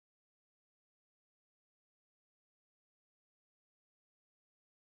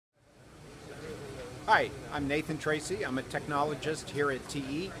Hi, I'm Nathan Tracy. I'm a technologist here at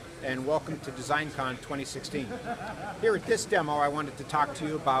TE, and welcome to DesignCon 2016. Here at this demo, I wanted to talk to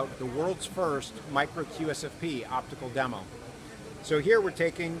you about the world's first microQSFP optical demo. So here we're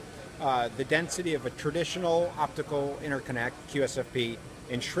taking the density of a traditional optical interconnect, QSFP,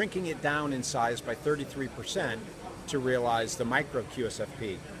 and shrinking it down in size by 33% to realize the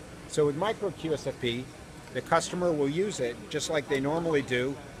microQSFP. So with microQSFP, the customer will use it just like they normally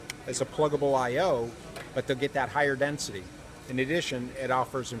do as a pluggable I/O, but they'll get that higher density. In addition, it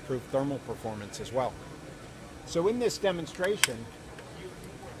offers improved thermal performance as well. So in this demonstration,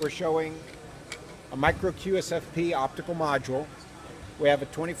 we're showing a microQSFP optical module. We have a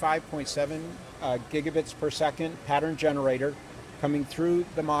 25.7 gigabits per second pattern generator coming through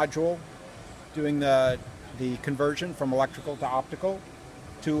the module, doing the conversion from electrical to optical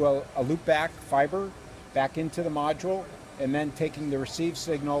to a loopback fiber back into the module, and then taking the received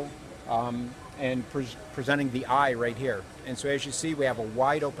signal and presenting the eye right here. And so as you see, we have a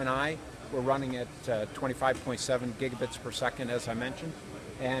wide open eye. We're running at 25.7 gigabits per second, as I mentioned.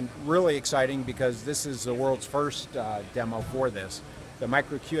 And really exciting because this is the world's first demo for this. The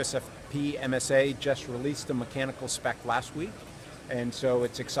microQSFP MSA just released a mechanical spec last week. And so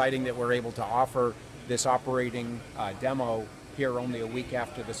it's exciting that we're able to offer this operating demo here only a week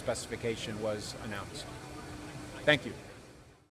after the specification was announced. Thank you.